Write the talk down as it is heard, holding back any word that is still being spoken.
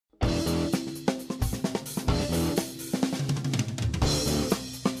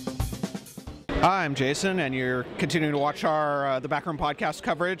Hi, I'm Jason, and you're continuing to watch our the Backroom podcast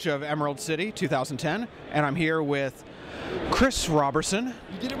coverage of Emerald City 2010, and I'm here with Chris Roberson.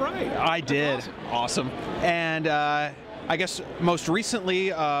 You did it right. I did. Awesome. And I guess most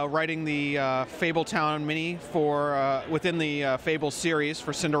recently writing the Fabletown mini for within the Fable series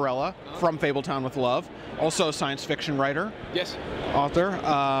for Cinderella from Fabletown with Love. Also a science fiction writer. Yes. Author.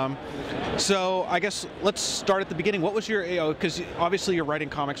 So I guess let's start at the beginning. What was your, because obviously you're writing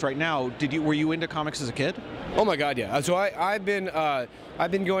comics right now. Were you into comics as a kid? Oh my God, yeah. So I've been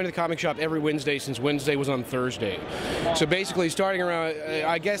going to the comic shop every Wednesday since Wednesday was on Thursday. So basically, starting around,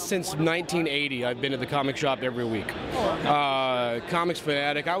 I guess since 1980, I've been at the comic shop every week. Comics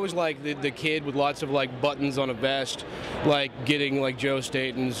fanatic. I was like the kid with lots of like buttons on a vest, like getting like Joe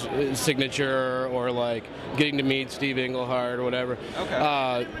Staten's signature or like getting to meet Steve Englehart or whatever.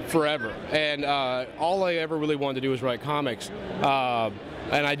 Okay. Forever. And all I ever really wanted to do was write comics.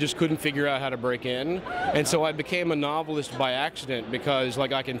 And I just couldn't figure out how to break in. And so I became a novelist by accident because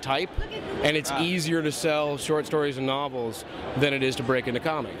like I can type and it's easier to sell short stories and novels than it is to break into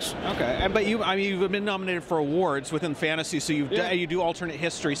comics. Okay. But you've been nominated for awards within fantasy, so you do alternate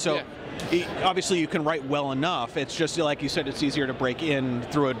history, so obviously you can write well enough. It's just like you said, it's easier to break in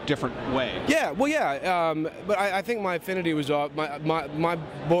through a different way. Yeah, well, yeah, but I think my affinity was my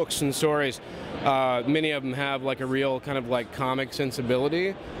books and stories. Many of them have like a real kind of like comic sensibility.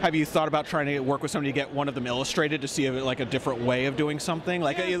 Have you thought about trying to work with somebody to get one of them illustrated to see like a different way of doing something,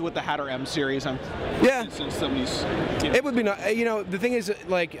 like with the Hatter M series? It would be not. You know, the thing is,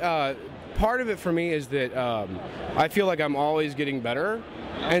 like, part of it for me is that I feel like I'm always getting better.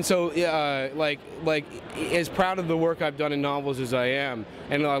 And so, like as proud of the work I've done in novels as I am,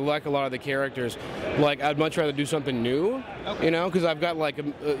 and I like a lot of the characters, like I'd much rather do something new, you know, because I've got like,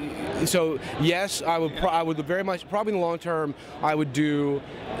 so yes, I would very much, probably in the long term, I would do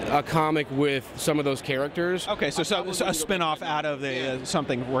a comic with some of those characters. Okay, so a spin-off out of the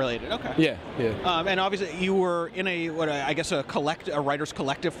something related. Okay. Yeah. And obviously you were in I guess a writers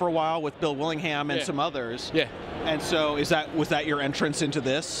collective for a while with Bill Willingham and some others. Yeah. And so was that your entrance into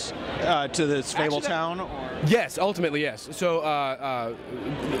this, to this Fabletown? Yes, ultimately yes. So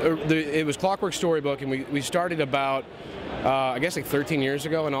it was Clockwork Storybook, and we started about I guess like 13 years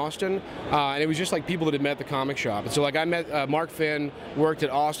ago in Austin, and it was just like people that had met at the comic shop. And so like I met Mark Finn, worked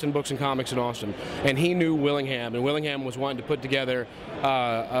at Austin Books and Comics in Austin, and he knew Willingham, and Willingham was wanting to put together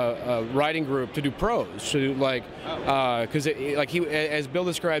a writing group to do prose, so like because like he, as Bill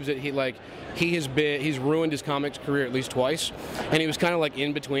describes it, he's ruined his comics career at least twice, and he was kind of like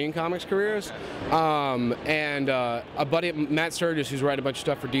in between comics careers. And a buddy, Matt Sturgis, who's writing a bunch of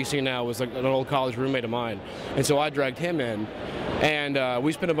stuff for DC now, was like an old college roommate of mine, and so I dragged him in, and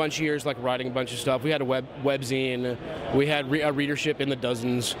we spent a bunch of years like writing a bunch of stuff. We had a webzine, we had a readership in the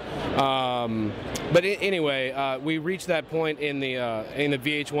dozens. But anyway, we reached that point in the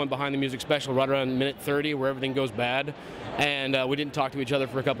VH1 Behind the Music special right around minute 30 where everything goes bad, and we didn't talk to each other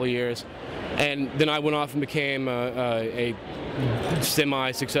for a couple of years. And then I went off and became a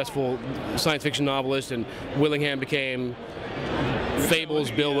semi-successful science fiction novelist, and Willingham became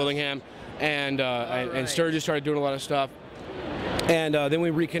Fables, Bill Willingham, and Sturgis started doing a lot of stuff. And then we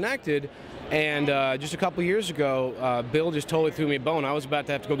reconnected, and just a couple years ago, Bill just totally threw me a bone. I was about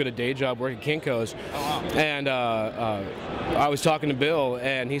to have to go get a day job working at Kinko's, and I was talking to Bill,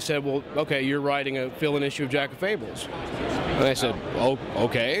 and he said, well, okay, you're writing a fill-in issue of Jack of Fables. And I said, oh,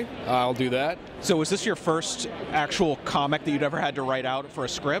 okay, I'll do that. So was this your first actual comic that you'd ever had to write out for a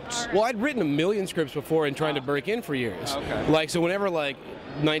script? Well, I'd written a million scripts before and trying to break in for years. Okay. Like, so whenever, like,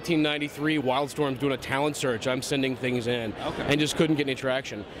 1993, Wildstorm's doing a talent search, I'm sending things in, and just couldn't get any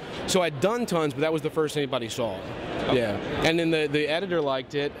traction. So I'd done tons, but that was the first anybody saw. Okay. Yeah, and then the editor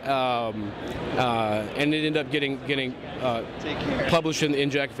liked it, and it ended up getting published in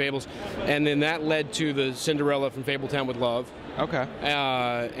Jack of Fables, and then that led to the Cinderella from Fabletown with Love. Okay.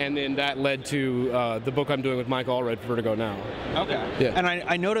 And then that led to the book I'm doing with Mike Allred for Vertigo now. Okay. Yeah. And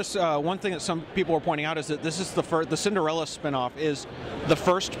I noticed one thing that some people were pointing out is that this is the Cinderella spinoff is the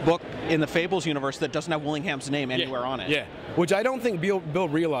first book in the Fables universe that doesn't have Willingham's name anywhere on it. Yeah. Which I don't think Bill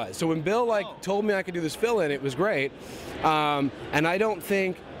realized. So when Bill told me I could do this fill-in, it was great. And I don't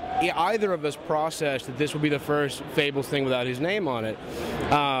think either of us processed that this would be the first Fables thing without his name on it.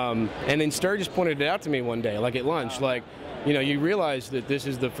 And then Sturgis pointed it out to me one day, like at lunch, like, you know, you realize that this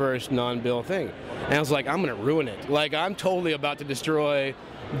is the first non-Bill thing. And I was like, I'm going to ruin it. Like, I'm totally about to destroy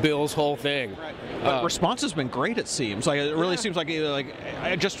Bill's whole thing. Right. But response has been great, it seems. Like, it really seems like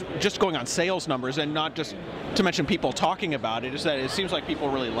just going on sales numbers, and not just to mention people talking about it, is that it seems like people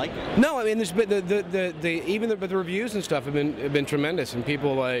really like it. No, I mean, even the reviews and stuff have been tremendous, and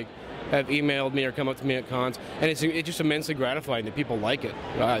people like, have emailed me or come up to me at cons, and it's just immensely gratifying that people like it.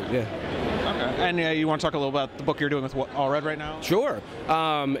 Yeah. Okay. And you want to talk a little about the book you're doing with Allred right now? Sure.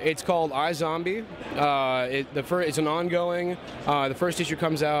 It's called iZombie. It's an ongoing. The first issue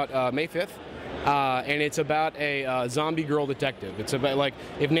comes out May 5th. And it's about a zombie girl detective. It's about like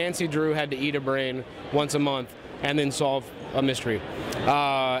if Nancy Drew had to eat a brain once a month and then solve a mystery.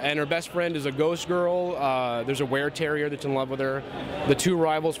 And her best friend is a ghost girl. There's a were-terrier that's in love with her. The two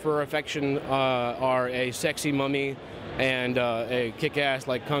rivals for her affection are a sexy mummy and a kick-ass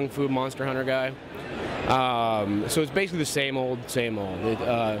like kung fu monster hunter guy. So it's basically the same old, same old.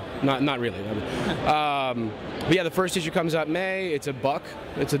 Not really. But yeah, the first issue comes out May. It's $1.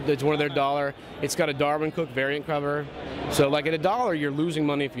 It's one of their $1. It's got a Darwin Cook variant cover. So like at $1, you're losing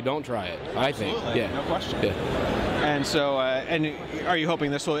money if you don't try it. I think. Absolutely. Yeah. No question. Yeah. And so, and are you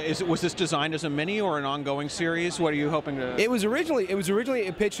hoping this was this designed as a mini or an ongoing series? What are you hoping to? It was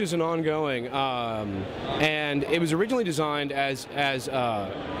originally pitched as an ongoing, and it was originally designed as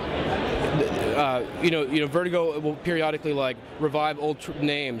Vertigo will periodically like revive old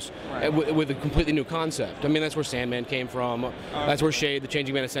names with a completely new concept. I mean, that's where Sandman came from. That's where Shade, the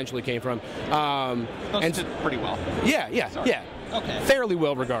Changing Man, essentially came from. Those did pretty well. Yeah. Okay. Fairly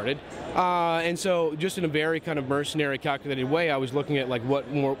well regarded. And so, just in a very kind of mercenary, calculated way, I was looking at like what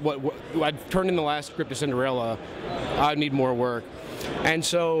I'd turned in the last script to Cinderella. I'd need more work. And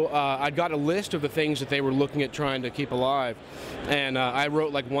so I got a list of the things that they were looking at trying to keep alive, and I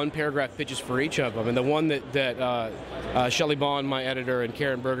wrote like 1-paragraph pitches for each of them. And the one that Shelley Bond, my editor, and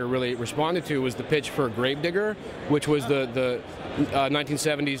Karen Berger really responded to was the pitch for Gravedigger, which was the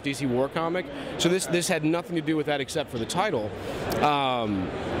 1970s DC war comic. So this had nothing to do with that except for the title.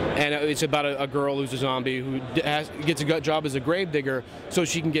 And it's about a girl who's a zombie who gets a job as a gravedigger so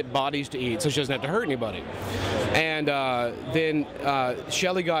she can get bodies to eat, so she doesn't have to hurt anybody. And then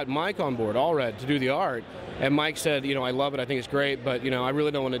Shelley got Mike on board, Allred, to do the art. And Mike said, I love it, I think it's great, but, I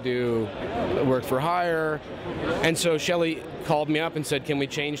really don't want to do work for hire. And so Shelley called me up and said, can we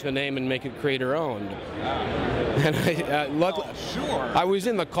change the name and make it creator-owned? And luckily, I was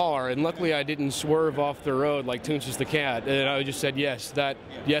in the car, and luckily I didn't swerve off the road like Toonces the cat, and I just said, yes,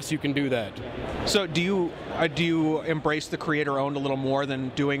 you can do that. So do you embrace the creator-owned a little more than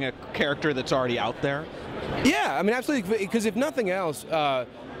doing a character that's already out there? Yeah, I mean, absolutely, because if nothing else,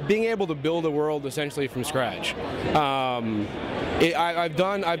 being able to build a world essentially from scratch. I've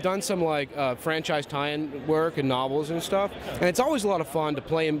done some like franchise tie-in work and novels and stuff, and it's always a lot of fun to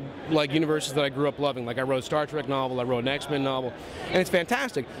play in like universes that I grew up loving. Like I wrote a Star Trek novel, I wrote an X-Men novel, and it's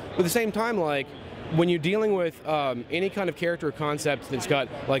fantastic. But at the same time, like when you're dealing with any kind of character or concept that's got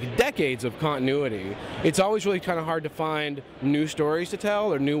like decades of continuity, it's always really kind of hard to find new stories to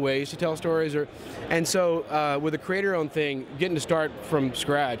tell or new ways to tell stories. And so with a creator-owned thing, getting to start from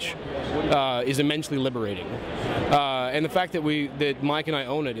scratch is immensely liberating. And the fact that Mike and I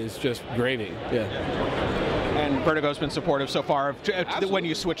own it is just gravy. Yeah. And Vertigo's been supportive so far. When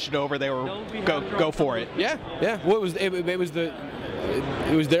you switched it over, they were go for it. Yeah. Well,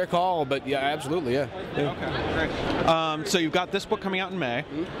 it was their call, but yeah, absolutely, yeah. Okay, great. So you've got this book coming out in May.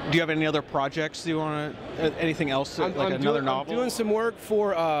 Do you have any other projects? Do you want to, anything else, another novel? I'm doing some work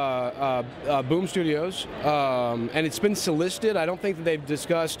for Boom Studios, and it's been solicited. I don't think that they've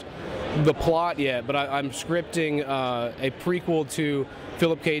discussed the plot yet, but I'm scripting a prequel to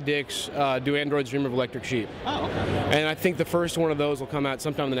Philip K. Dick's Do Androids Dream of Electric Sheep. Oh, okay. And I think the first one of those will come out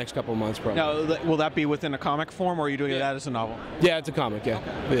sometime in the next couple of months, probably. Now, will that be within a comic form, or are you doing that as a novel? Yeah, it's a comic, yeah.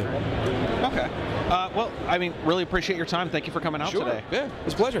 Okay. Well, I mean, really appreciate your time. Thank you for coming out today. Yeah,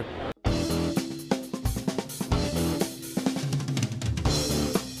 it's a pleasure.